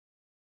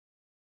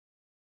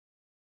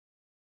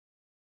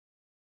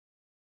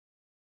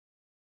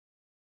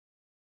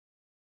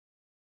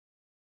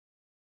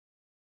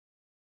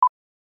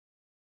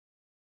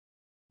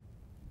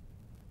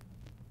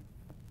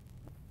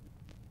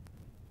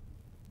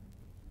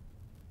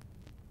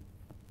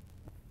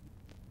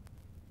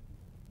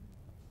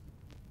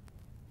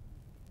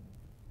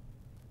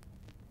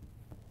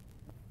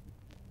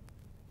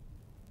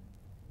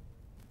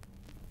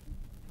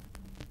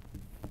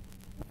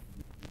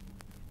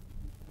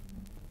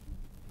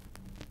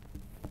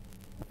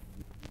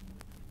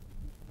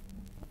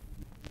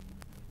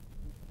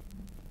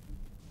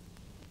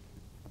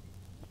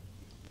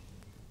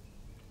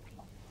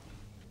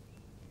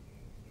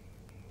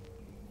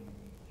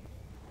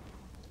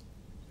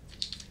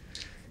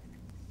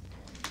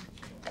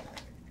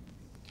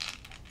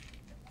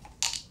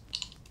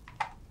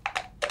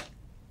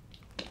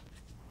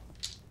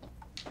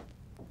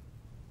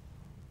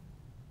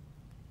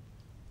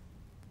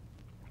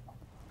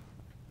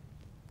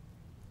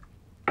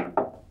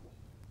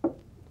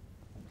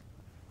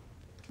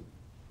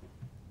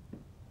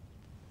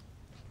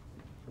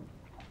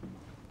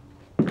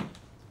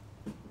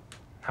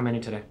How many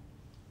today?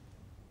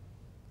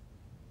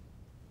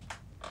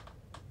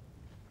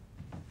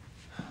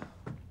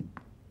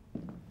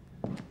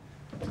 You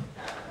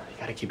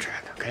gotta keep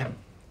track, okay?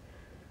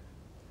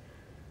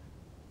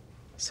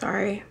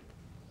 Sorry.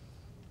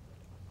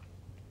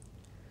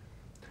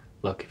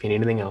 Look, if you need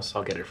anything else,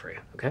 I'll get it for you,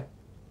 okay?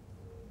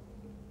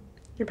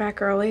 You're back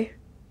early?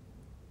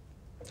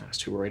 I was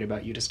too worried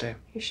about you to stay.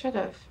 You should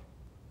have.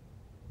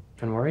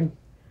 Been worried?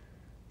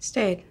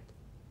 Stayed.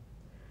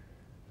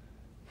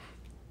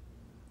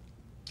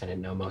 I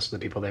didn't know most of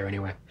the people there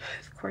anyway.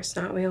 Of course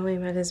not. We only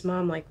met his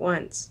mom like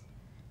once.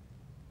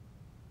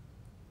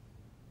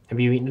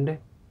 Have you eaten today?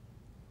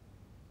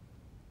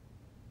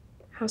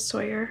 How's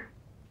Sawyer?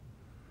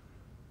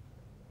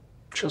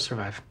 She'll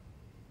survive.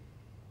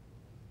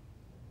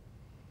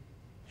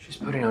 She's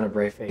putting on a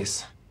brave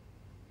face.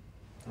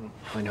 I don't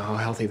really know how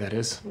healthy that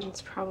is.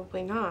 It's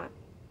probably not.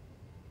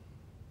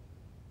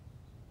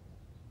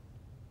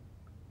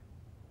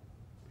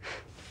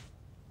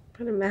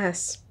 What a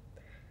mess.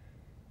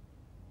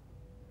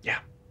 Yeah.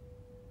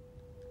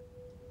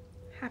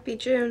 Happy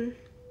June.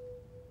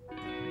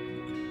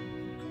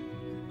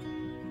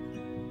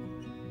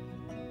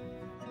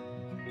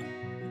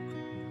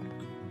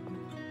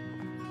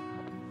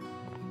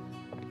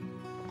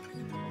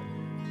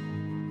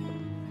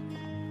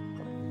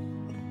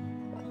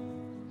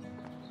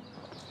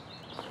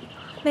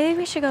 Maybe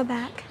we should go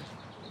back.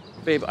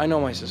 Babe, I know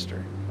my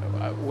sister.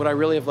 Would I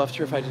really have left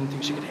her if I didn't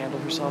think she could handle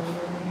herself?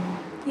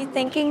 You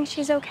thinking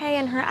she's okay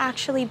and her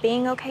actually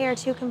being okay are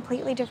two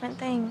completely different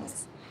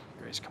things.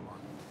 Grace, come on.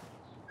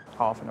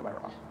 How often am I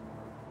wrong?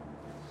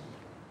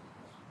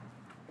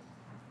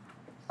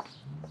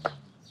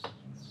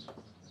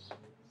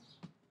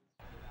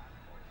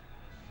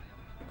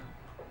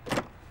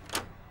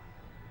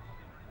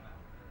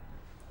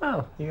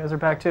 Oh, you guys are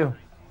back too.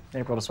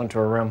 April just went to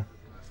her room.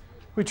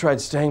 We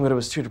tried staying, but it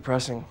was too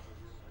depressing.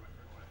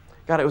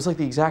 God, it was like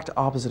the exact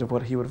opposite of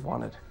what he would have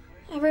wanted.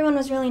 Everyone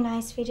was really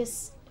nice. We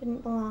just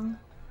didn't belong.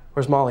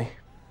 Where's Molly?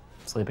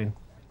 Sleeping.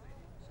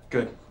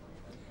 Good.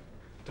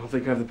 Don't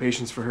think I have the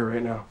patience for her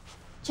right now.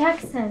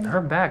 Jackson. Her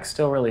back's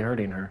still really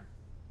hurting her.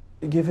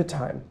 Give it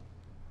time.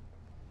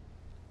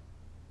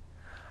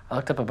 I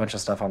looked up a bunch of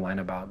stuff online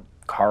about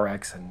car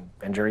wrecks and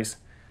injuries.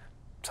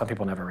 Some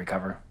people never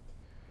recover.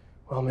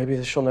 Well,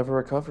 maybe she'll never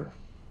recover.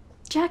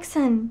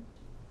 Jackson.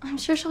 I'm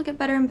sure she'll get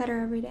better and better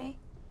every day.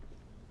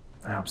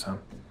 I hope so.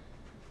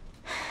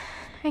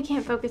 I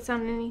can't focus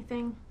on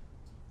anything.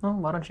 Well,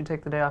 why don't you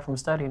take the day off from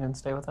studying and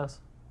stay with us?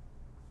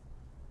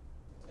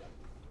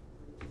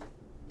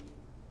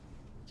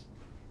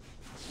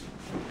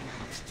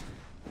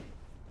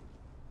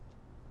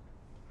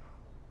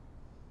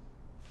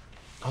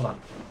 Hold on.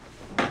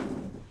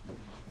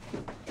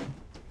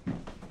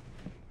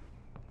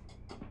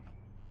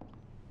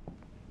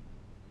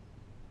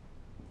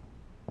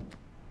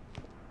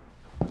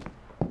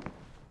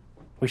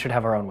 We should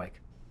have our own wake.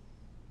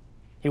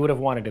 He would have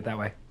wanted it that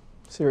way.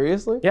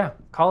 Seriously? Yeah,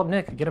 call up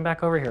Nick, get him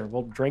back over here.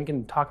 We'll drink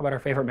and talk about our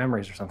favorite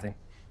memories or something.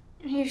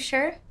 Are you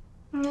sure?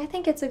 I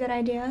think it's a good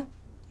idea.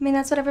 I mean,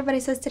 that's what everybody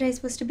says today's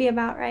supposed to be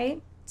about,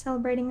 right?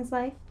 Celebrating his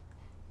life.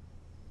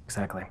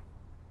 Exactly.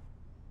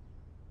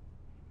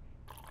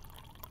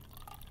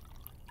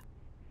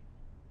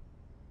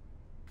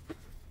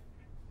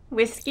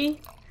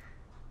 Whiskey?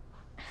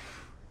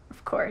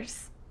 Of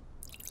course.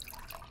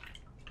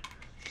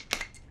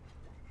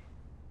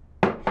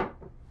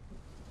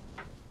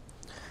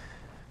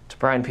 To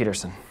Brian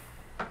Peterson.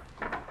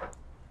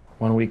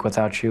 1 week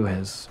without you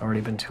has already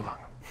been too long.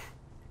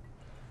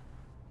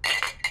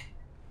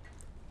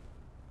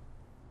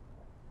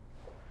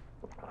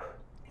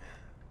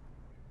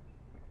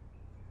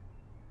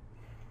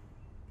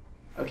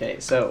 Okay,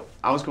 so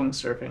I was going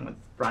surfing with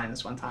Brian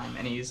this one time,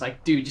 and he's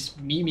like, dude, just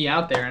meet me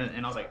out there.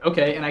 And I was like,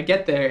 okay. And I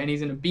get there, and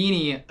he's in a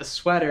beanie, a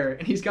sweater,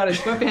 and he's got his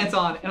sweatpants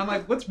on. And I'm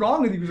like, what's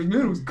wrong with you? He's like,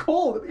 man, it was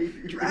cold. I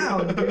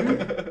drowned,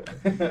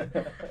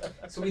 dude.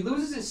 So he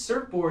loses his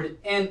surfboard,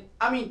 and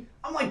I mean,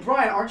 I'm like,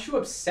 Brian, aren't you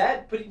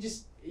upset? But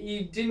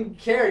he didn't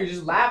care. He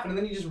just laughing, and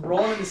then he just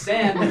rolling in the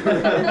sand. And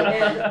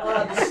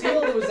the seal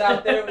that was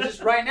out there was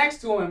just right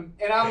next to him.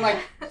 And I'm like,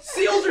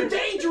 seals are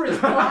dangerous,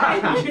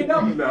 Brian. You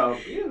know? No.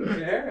 He didn't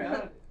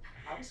care.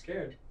 I was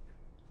scared.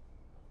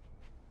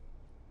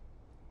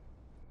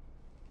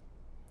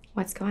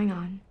 What's going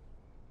on?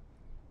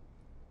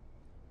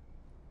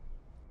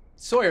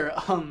 Sawyer,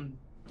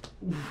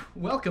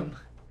 welcome.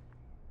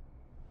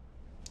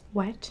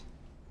 What?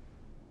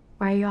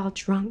 Why are you all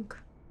drunk?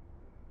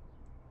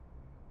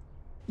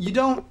 You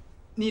don't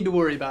need to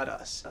worry about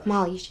us.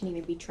 Molly, you shouldn't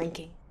even be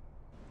drinking.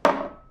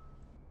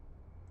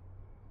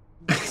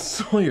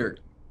 Sawyer,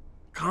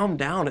 calm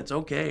down. It's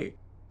okay.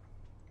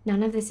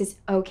 None of this is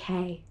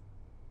okay.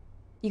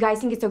 You guys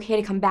think it's okay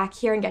to come back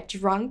here and get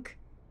drunk?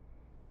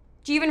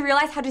 Do you even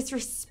realize how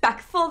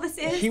disrespectful this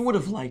is? He would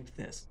have liked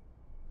this.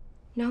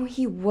 No,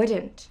 he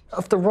wouldn't.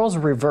 If the roles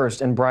were reversed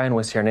and Brian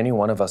was here and any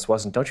one of us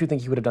wasn't, don't you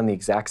think he would have done the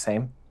exact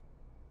same?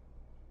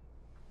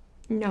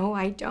 No,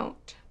 I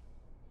don't.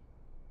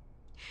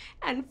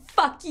 And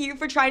fuck you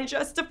for trying to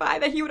justify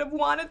that he would have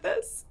wanted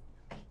this.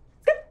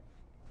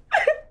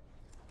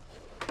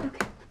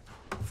 Okay,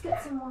 let's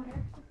get some water.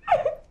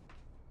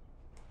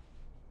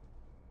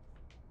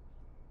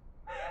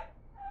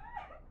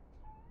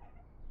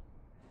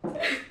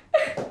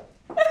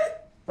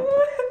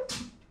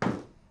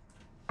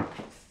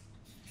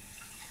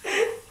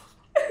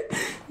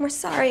 We're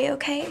sorry,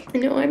 okay? I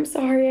know, I'm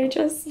sorry. You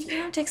don't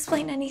have to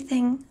explain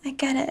anything. I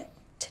get it.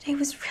 Today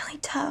was really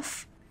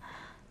tough.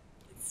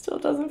 It still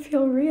doesn't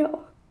feel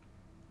real.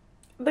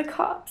 The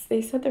cops,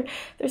 they said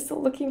they're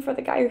still looking for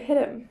the guy who hit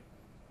him.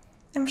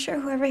 I'm sure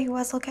whoever he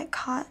was will get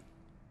caught.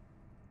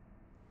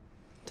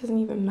 It doesn't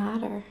even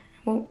matter.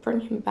 I won't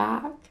bring him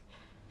back.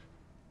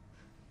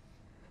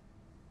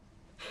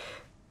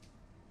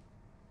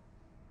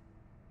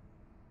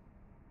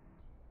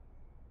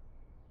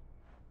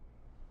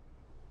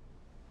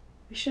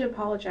 We should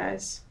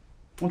apologize.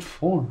 What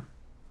for?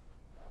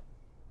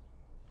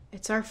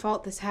 It's our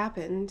fault this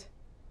happened.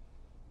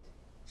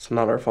 It's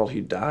not our fault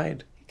he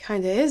died. It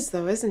kinda is,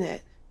 though, isn't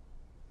it?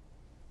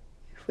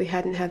 If we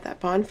hadn't had that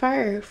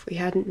bonfire, if we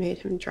hadn't made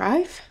him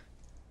drive.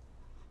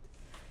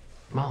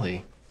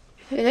 Molly.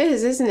 It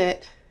is, isn't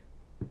it?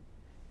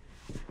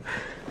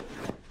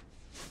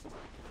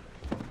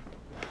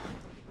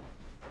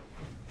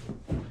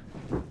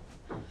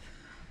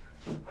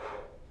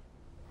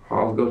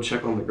 I'll go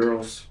check on the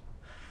girls.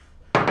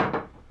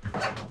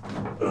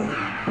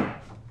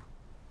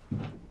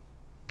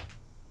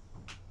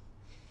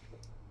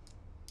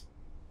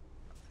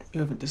 You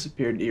haven't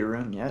disappeared to your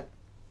room yet.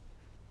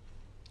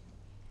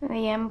 The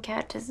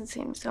MCAT doesn't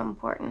seem so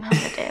important on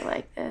a day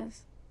like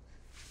this.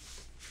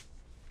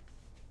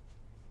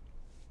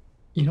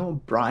 You know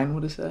what Brian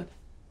would have said?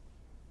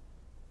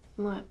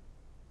 What?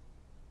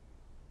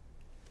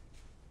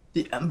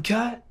 The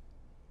MCAT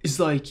is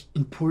like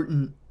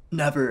important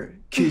never,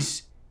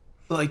 cause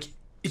like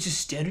it's a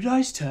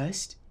standardized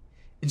test,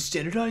 and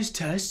standardized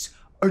tests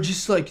are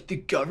just like the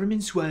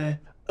government's way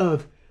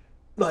of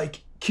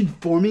like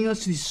conforming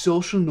us to these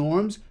social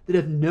norms that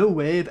have no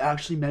way of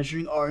actually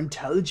measuring our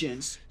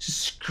intelligence. So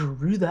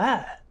screw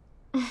that.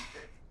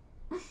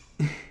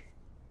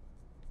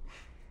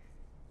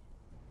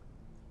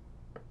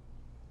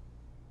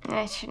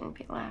 I shouldn't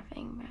be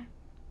laughing,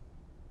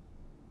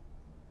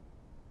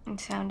 but it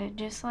sounded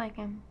just like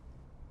him.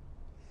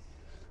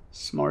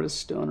 Smartest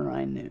stoner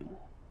I knew.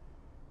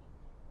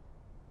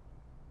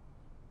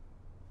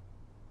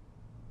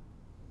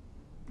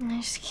 I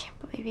just can't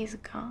believe he's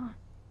gone.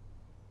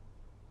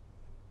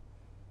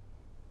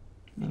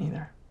 Me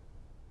neither.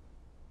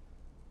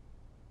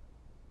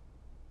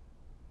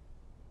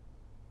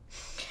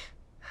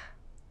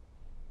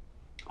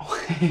 Oh,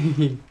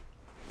 hey.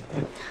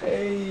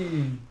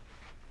 Hey.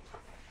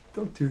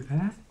 Don't do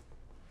that.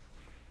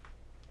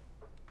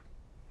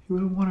 He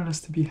would have wanted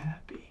us to be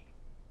happy.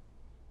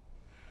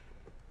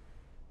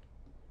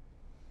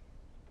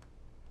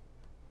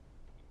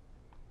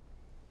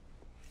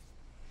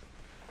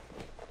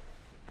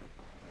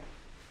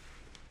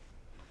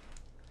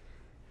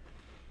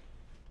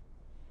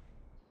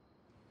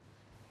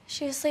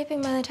 She was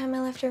sleeping by the time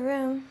I left her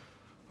room.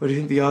 What do you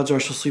think the odds are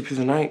she'll sleep through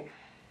the night?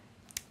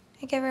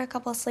 I gave her a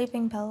couple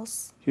sleeping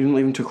pills. You didn't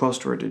leave him too close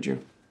to her, did you?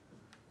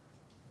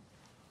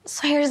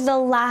 Sawyer's the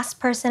last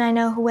person I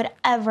know who would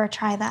ever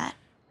try that.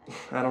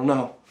 I don't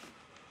know.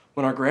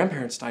 When our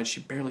grandparents died, she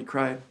barely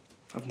cried.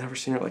 I've never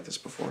seen her like this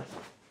before.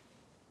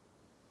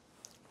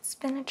 It's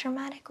been a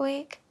traumatic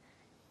week.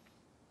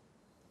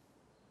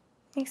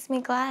 Makes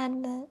me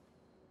glad that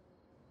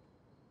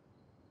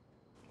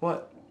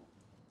What?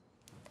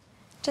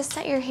 just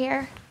that you're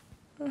here.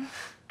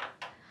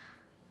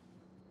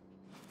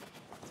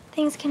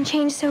 Things can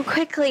change so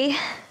quickly.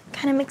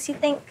 Kind of makes you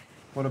think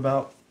What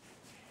about?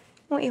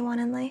 what you want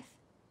in life.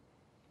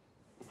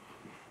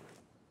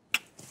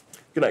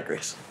 Good night,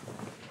 Grace.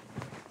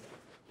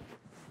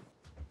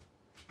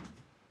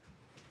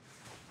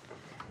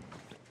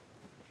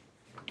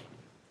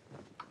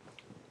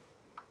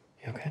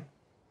 You okay?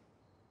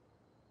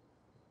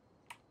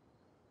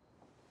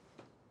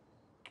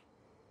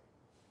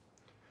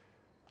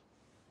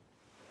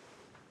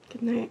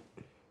 Good night.